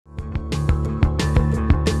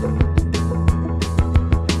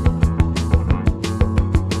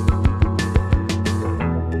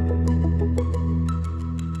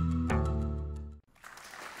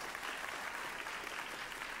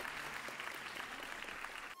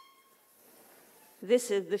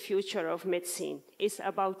This is the future of medicine. It's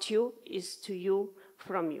about you, it's to you,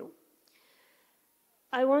 from you.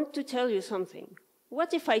 I want to tell you something.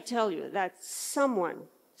 What if I tell you that someone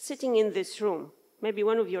sitting in this room, maybe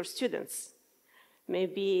one of your students,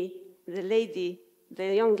 maybe the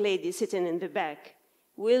young lady sitting in the back,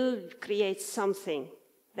 will create something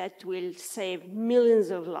that will save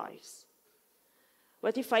millions of lives?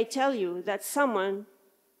 What if I tell you that someone,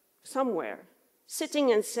 somewhere,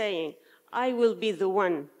 sitting and saying, I will be the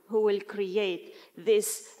one who will create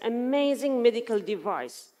this amazing medical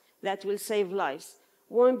device that will save lives,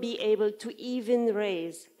 won't be able to even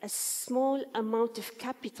raise a small amount of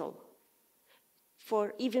capital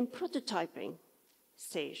for even prototyping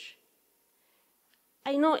stage?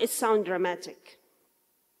 I know it sounds dramatic,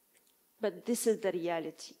 but this is the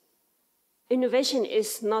reality. Innovation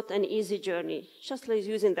is not an easy journey, just like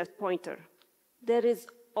using that pointer. There is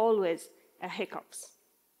always a hiccups.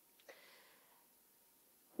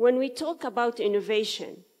 When we talk about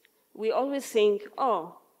innovation, we always think,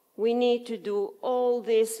 oh, we need to do all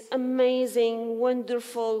these amazing,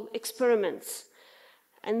 wonderful experiments,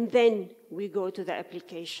 and then we go to the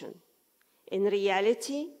application. In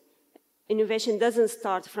reality, innovation doesn't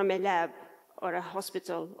start from a lab or a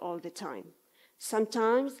hospital all the time.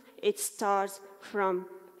 Sometimes it starts from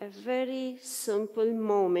a very simple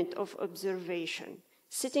moment of observation,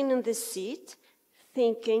 sitting in the seat,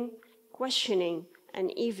 thinking, questioning,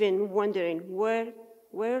 and even wondering,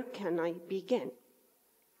 where can I begin?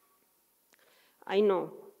 I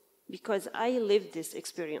know, because I lived this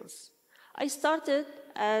experience. I started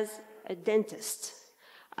as a dentist.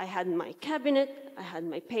 I had my cabinet, I had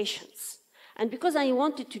my patients. And because I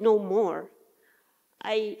wanted to know more,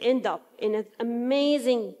 I end up in an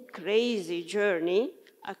amazing, crazy journey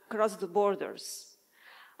across the borders.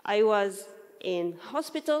 I was in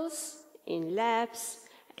hospitals, in labs,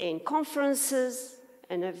 in conferences,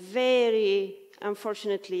 and a very,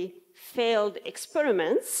 unfortunately, failed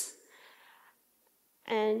experiments.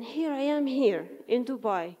 And here I am here in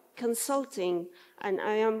Dubai, consulting, and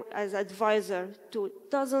I am as advisor to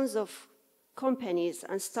dozens of companies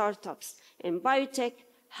and startups in biotech,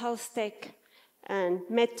 health tech, and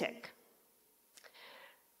medtech.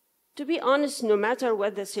 To be honest, no matter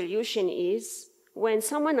what the solution is, when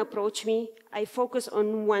someone approaches me, I focus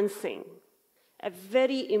on one thing, a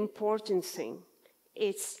very important thing.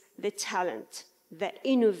 It's the talent, the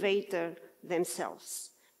innovator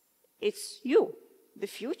themselves. It's you, the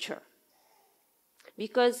future.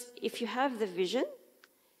 Because if you have the vision,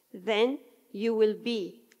 then you will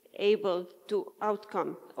be able to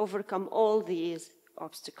overcome all these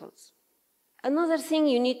obstacles. Another thing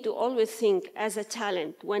you need to always think as a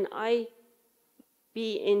talent when I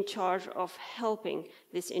be in charge of helping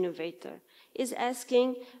this innovator is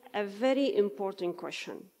asking a very important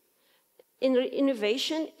question. In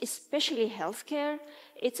innovation, especially healthcare,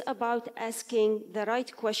 it's about asking the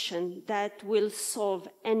right question that will solve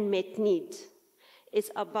unmet need. It's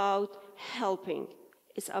about helping.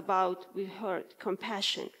 It's about, we heard,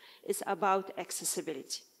 compassion. It's about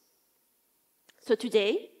accessibility. So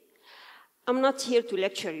today, I'm not here to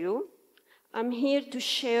lecture you. I'm here to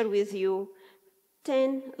share with you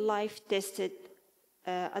 10 life-tested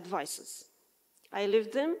advices. I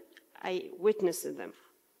lived them, I witnessed them.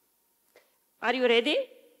 Are you ready?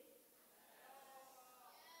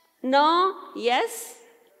 No? Yes?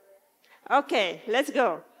 Okay, let's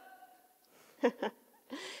go.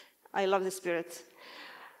 I love the spirit.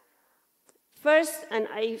 First, and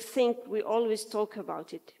I think we always talk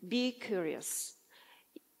about it, be curious.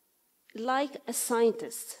 Like a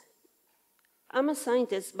scientist. I'm a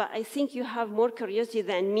scientist, but I think you have more curiosity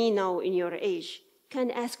than me now in your age.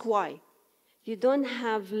 Can ask why. You don't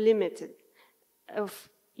have limited of,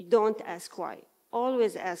 you don't ask why.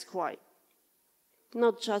 Always ask why.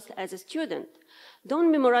 Not just as a student.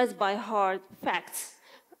 Don't memorize by heart facts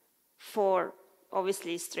for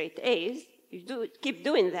obviously straight A's. You keep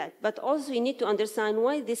doing that, but also you need to understand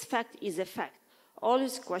why this fact is a fact.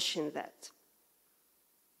 Always question that.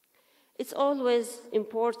 It's always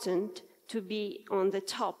important to be on the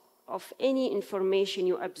top of any information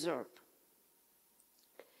you absorb.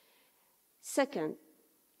 Second,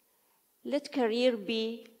 let career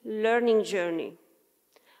be learning journey.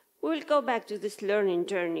 We'll go back to this learning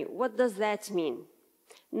journey. What does that mean?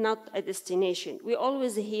 Not a destination. We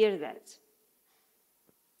always hear that.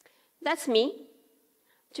 That's me.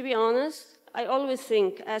 To be honest, I always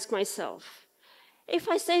ask myself, if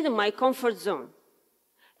I stayed in my comfort zone,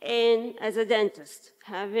 and as a dentist,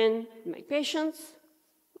 having my patients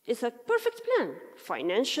is a perfect plan,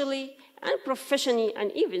 financially and professionally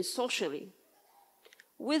and even socially.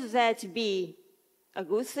 Would that be a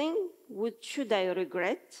good thing? Should I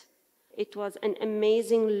regret? It was an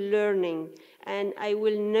amazing learning, and I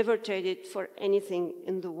will never trade it for anything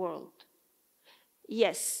in the world.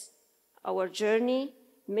 Yes, our journey,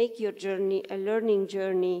 make your journey a learning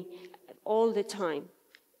journey all the time.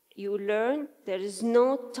 You learn, there is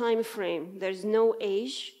no time frame, there is no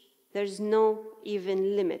age, there is no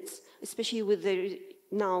even limits, especially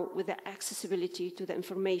now with the accessibility to the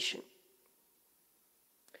information.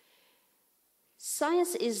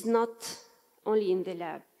 Science is not only in the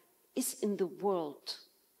lab, it's in the world.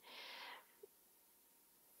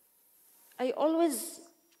 I always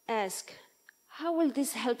ask, how will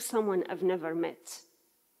this help someone I've never met?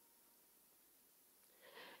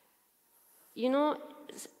 You know,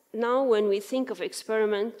 now when we think of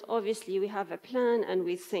experiment, obviously we have a plan and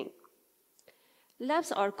we think.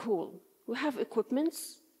 Labs are cool. We have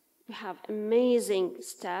equipments, we have amazing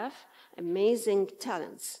staff, amazing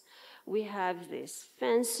talents. We have these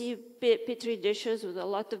fancy petri dishes with a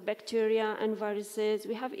lot of bacteria and viruses.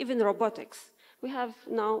 We have even robotics. We have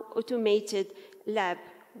now automated lab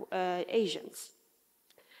agents.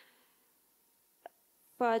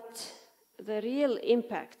 But the real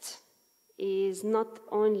impact is not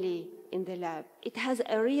only in the lab. It has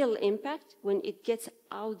a real impact when it gets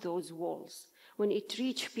out those walls, when it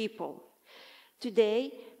reaches people.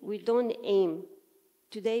 Today, we don't aim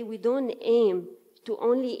to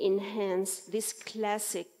only enhance this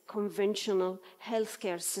classic conventional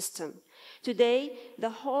healthcare system. Today, the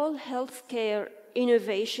whole healthcare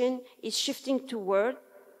innovation is shifting toward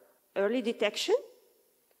early detection,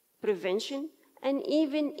 prevention, and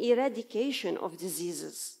even eradication of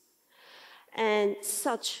diseases. And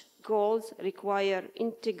such goals require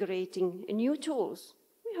integrating new tools.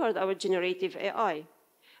 We heard about generative AI.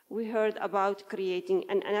 We heard about creating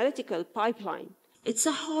an analytical pipeline. It's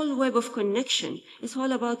a whole web of connection. It's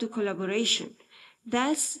all about the collaboration.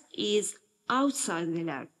 That is outside the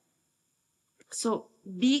lab. So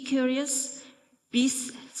be curious, be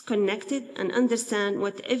connected, and understand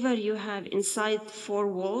whatever you have inside four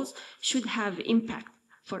walls should have impact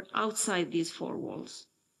for outside these four walls.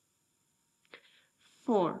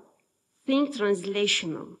 4, think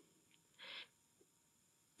translational.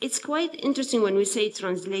 It's quite interesting when we say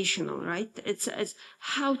translational, right? It's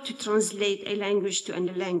how to translate a language to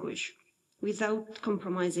another language without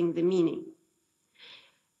compromising the meaning.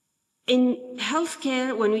 In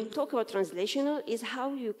healthcare, when we talk about translational, is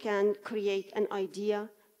how you can create an idea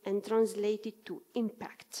and translate it to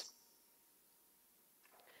impact.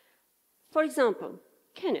 For example,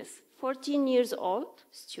 Kenneth, 14 years old,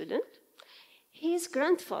 student, his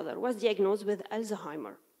grandfather was diagnosed with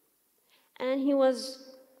Alzheimer, and he was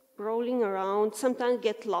rolling around, sometimes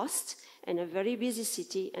get lost in a very busy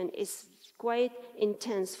city, and it's quite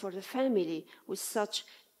intense for the family with such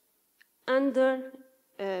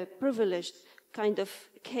underprivileged kind of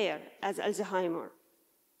care as Alzheimer.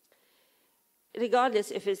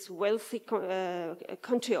 Regardless if it's wealthy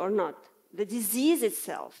country or not, the disease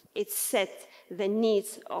itself, it set the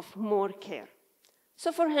needs of more care.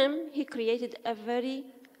 So for him, he created a very,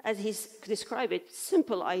 as he described it,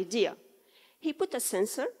 simple idea. He put a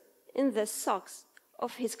sensor in the socks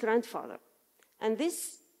of his grandfather. And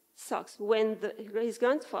this socks, when his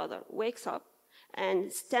grandfather wakes up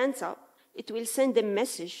and stands up, it will send a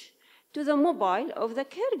message to the mobile of the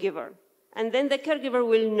caregiver. And then the caregiver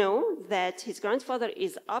will know that his grandfather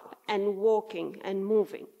is up and walking and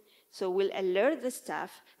moving. So we'll alert the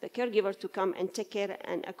staff, the caregiver, to come and take care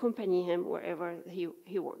and accompany him wherever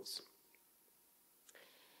he wants.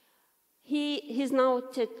 He's now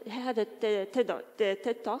had a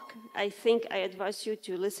TED Talk. I think I advise you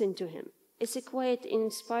to listen to him. It's quite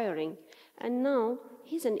inspiring. And now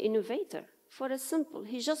he's an innovator. For a simple,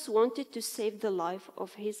 he just wanted to save the life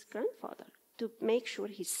of his grandfather, to make sure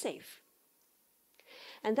he's safe.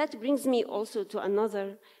 And that brings me also to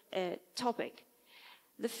another topic.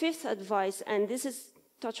 The fifth advice, and this has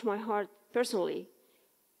touched my heart personally,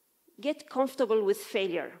 get comfortable with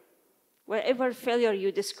failure. Wherever failure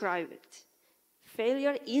you describe it.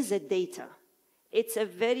 Failure is a data. It's a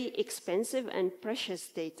very expensive and precious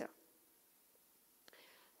data.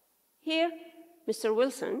 Here, Mr.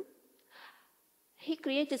 Wilson, he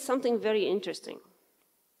created something very interesting.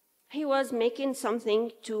 He was making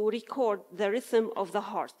something to record the rhythm of the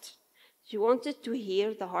heart. He wanted to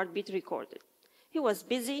hear the heartbeat recorded. He was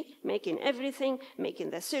busy making everything,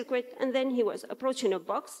 making the circuit, and then he was approaching a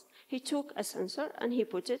box. He took a sensor and he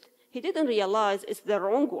put it. He didn't realize it's the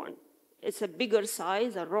wrong one. It's a bigger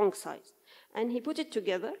size, a wrong size. And he put it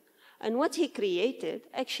together, and what he created,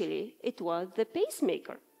 actually, it was the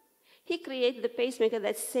pacemaker. He created the pacemaker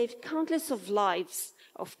that saved countless of lives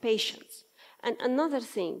of patients. And another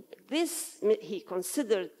thing, this he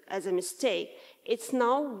considered as a mistake, it's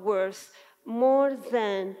now worth more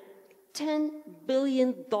than $10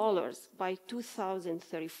 billion by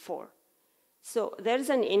 2034. So there's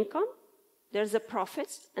an income, there's a profit,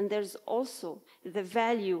 and there's also the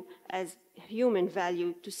value as human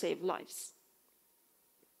value to save lives.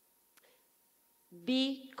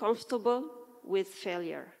 Be comfortable with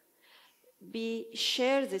failure.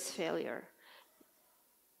 Share this failure.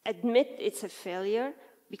 Admit it's a failure,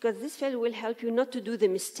 because this failure will help you not to do the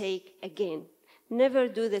mistake again. Never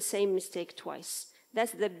do the same mistake twice.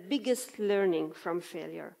 That's the biggest learning from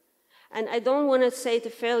failure. And I don't want to say to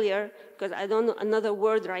failure, because I don't know another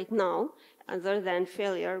word right now other than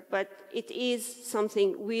failure, but it is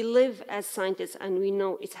something we live as scientists and we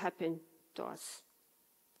know it happened to us.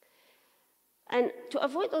 And to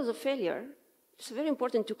avoid also failure, it's very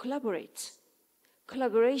important to collaborate.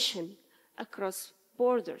 Collaboration across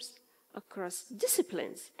borders, across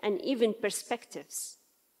disciplines, and even perspectives.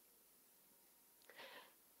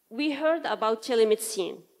 We heard about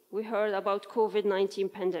telemedicine. We heard about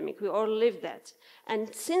COVID-19 pandemic. We all lived that.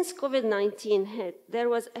 And since COVID-19 hit, there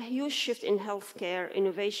was a huge shift in healthcare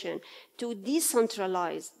innovation to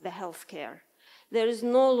decentralize the healthcare. There is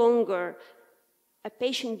no longer a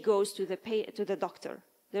patient goes to the doctor.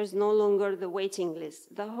 There's no longer the waiting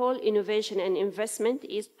list. The whole innovation and investment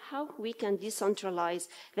is how we can decentralize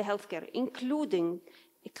the healthcare, including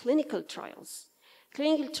clinical trials.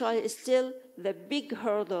 Clinical trial is still the big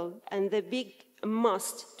hurdle and the big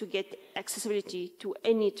must to get accessibility to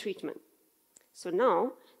any treatment. So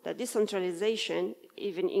now, the decentralization,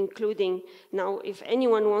 even including now, if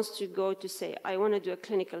anyone wants to go to say, I want to do a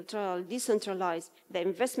clinical trial, decentralized, the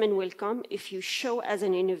investment will come if you show as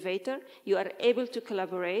an innovator, you are able to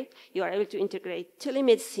collaborate, you are able to integrate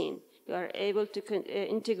telemedicine, you are able to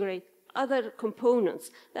integrate other components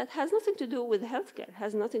that has nothing to do with healthcare,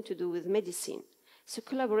 has nothing to do with medicine. So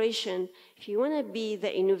collaboration, if you want to be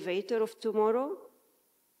the innovator of tomorrow,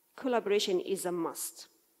 collaboration is a must.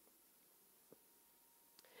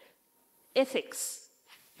 Ethics,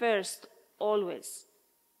 first, always.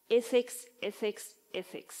 Ethics, ethics,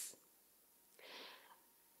 ethics.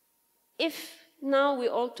 If now we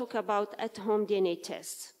all talk about at-home DNA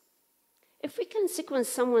tests, if we can sequence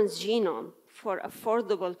someone's genome for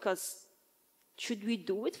affordable cost, should we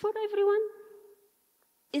do it for everyone?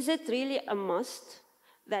 Is it really a must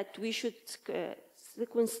that we should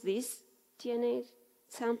sequence these DNA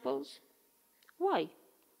samples? Why?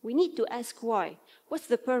 We need to ask why. What's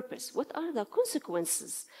the purpose? What are the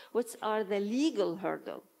consequences? What are the legal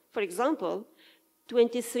hurdles? For example,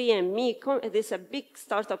 23andMe, this is a big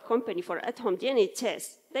startup company for at-home DNA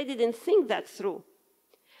tests. They didn't think that through.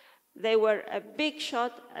 They were a big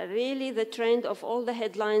shot, really the trend of all the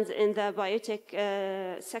headlines in the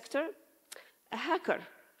biotech sector. A hacker.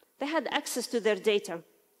 They had access to their data,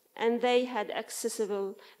 and they were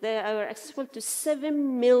accessible to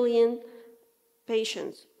 7 million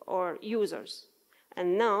patients or users.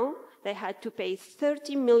 And now they had to pay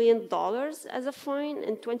 $30 million as a fine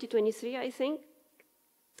in 2023, I think.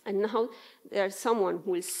 And now there's someone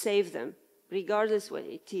who will save them, regardless what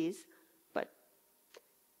it is. But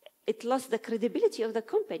it lost the credibility of the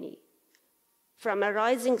company from a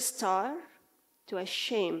rising star to a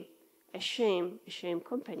shame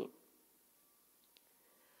company.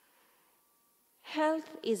 Health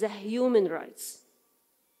is a human right.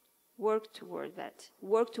 Work toward that.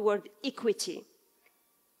 Work toward equity.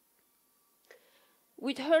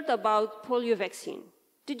 We'd heard about polio vaccine.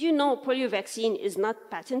 Did you know polio vaccine is not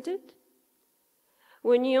patented?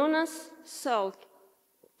 When Jonas Salk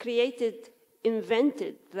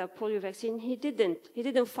invented the polio vaccine, he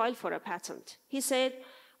didn't file for a patent. He said,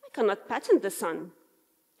 I cannot patent the sun.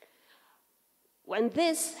 When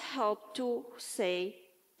this helped to say,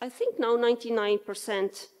 I think now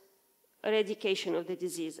 99% eradication of the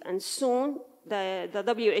disease, and soon the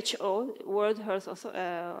WHO, World Health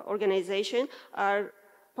Organization, are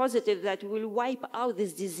positive that we'll wipe out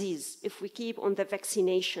this disease if we keep on the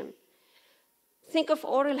vaccination. Think of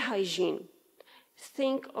oral hygiene.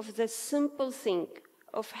 Think of the simple thing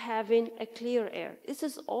of having a clear air. This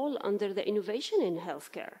is all under the innovation in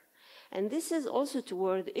healthcare. And this is also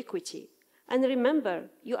toward equity. And remember,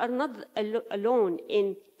 you are not alone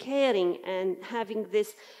in caring and having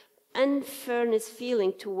this unfairness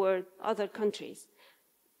feeling toward other countries.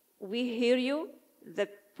 We hear you, the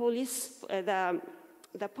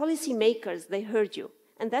policy makers, they heard you.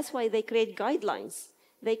 And that's why they create guidelines.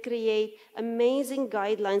 They create amazing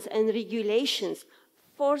guidelines and regulations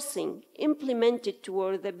forcing, implemented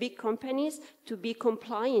toward the big companies to be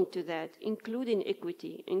compliant to that, including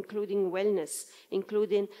equity, including wellness,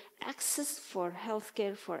 including access for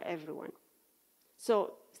healthcare for everyone. So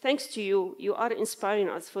thanks to you, you are inspiring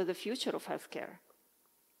us for the future of healthcare.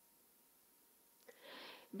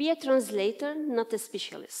 Be a translator, not a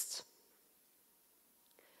specialist.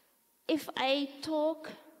 If I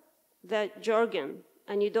talk the jargon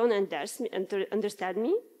and you don't understand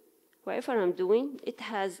me, whatever I'm doing, it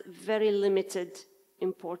has very limited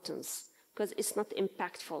importance because it's not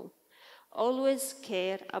impactful. Always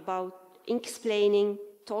care about explaining,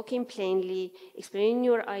 talking plainly, explaining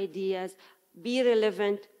your ideas, be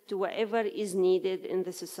relevant to whatever is needed in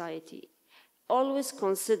the society. Always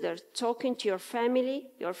consider talking to your family,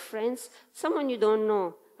 your friends, someone you don't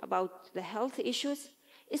know about the health issues.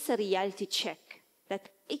 It's a reality check that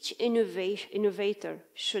each innovator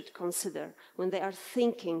should consider when they are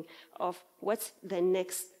thinking of what's the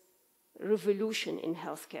next revolution in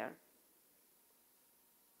healthcare.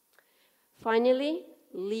 Finally,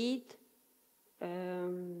 lead.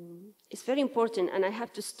 It's very important, and I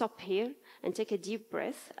have to stop here and take a deep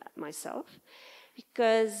breath myself,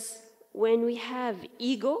 because when we have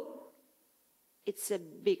ego, it's a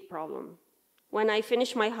big problem. When I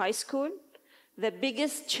finished my high school, the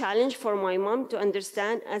biggest challenge for my mom to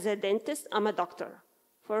understand as a dentist, I'm a doctor.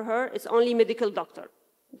 For her, it's only medical doctor.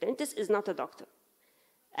 Dentist is not a doctor.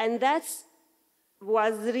 And that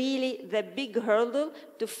was really the big hurdle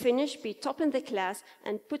to finish, be top in the class,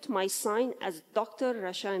 and put my sign as Dr.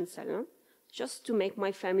 Rasha Msallam, just to make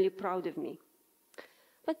my family proud of me.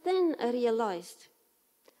 But then I realized,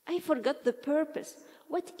 I forgot the purpose.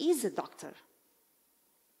 What is a doctor?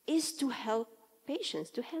 Is to help patients,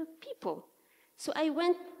 to help people. So I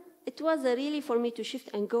went, it was really for me to shift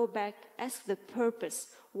and go back, ask the purpose,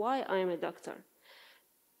 why I am a doctor.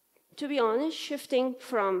 To be honest, shifting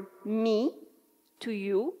from me to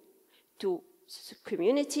you, to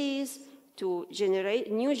communities, to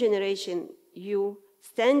new generation, you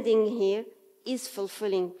standing here is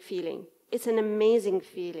fulfilling feeling. It's an amazing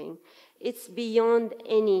feeling. It's beyond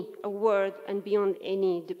any award and beyond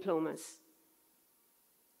any diplomas.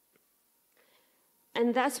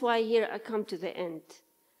 And that's why here I come to the end.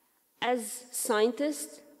 As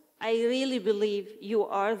scientists, I really believe you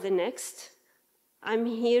are the next. I'm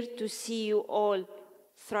here to see you all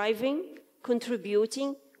thriving,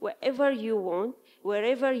 contributing wherever you want,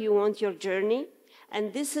 wherever you want your journey.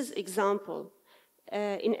 And this is example.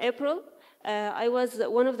 In April, I was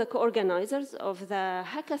one of the co-organizers of the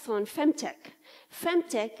hackathon Femtech.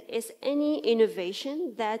 Femtech is any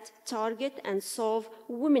innovation that target and solve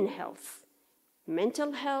women's health.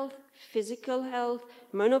 Mental health, physical health,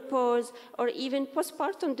 menopause, or even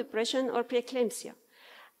postpartum depression or preeclampsia.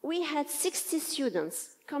 We had 60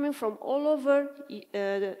 students coming from all over,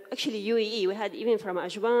 actually UAE. We had even from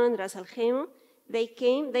Ajwan, Ras Al Khaimah. They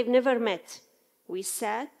came, they've never met. We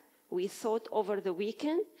sat, we thought over the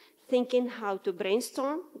weekend, thinking how to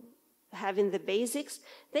brainstorm, having the basics.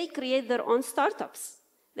 They create their own startups.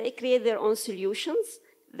 They create their own solutions.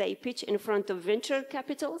 They pitch in front of venture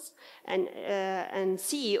capitals and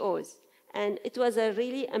CEOs. And it was a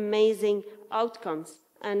really amazing outcomes.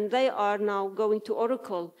 And they are now going to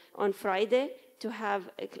Oracle on Friday to have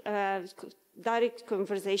a direct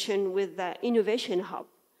conversation with the Innovation Hub.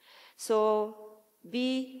 So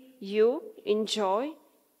be you, enjoy,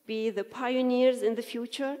 be the pioneers in the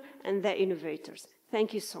future and the innovators.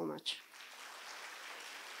 Thank you so much.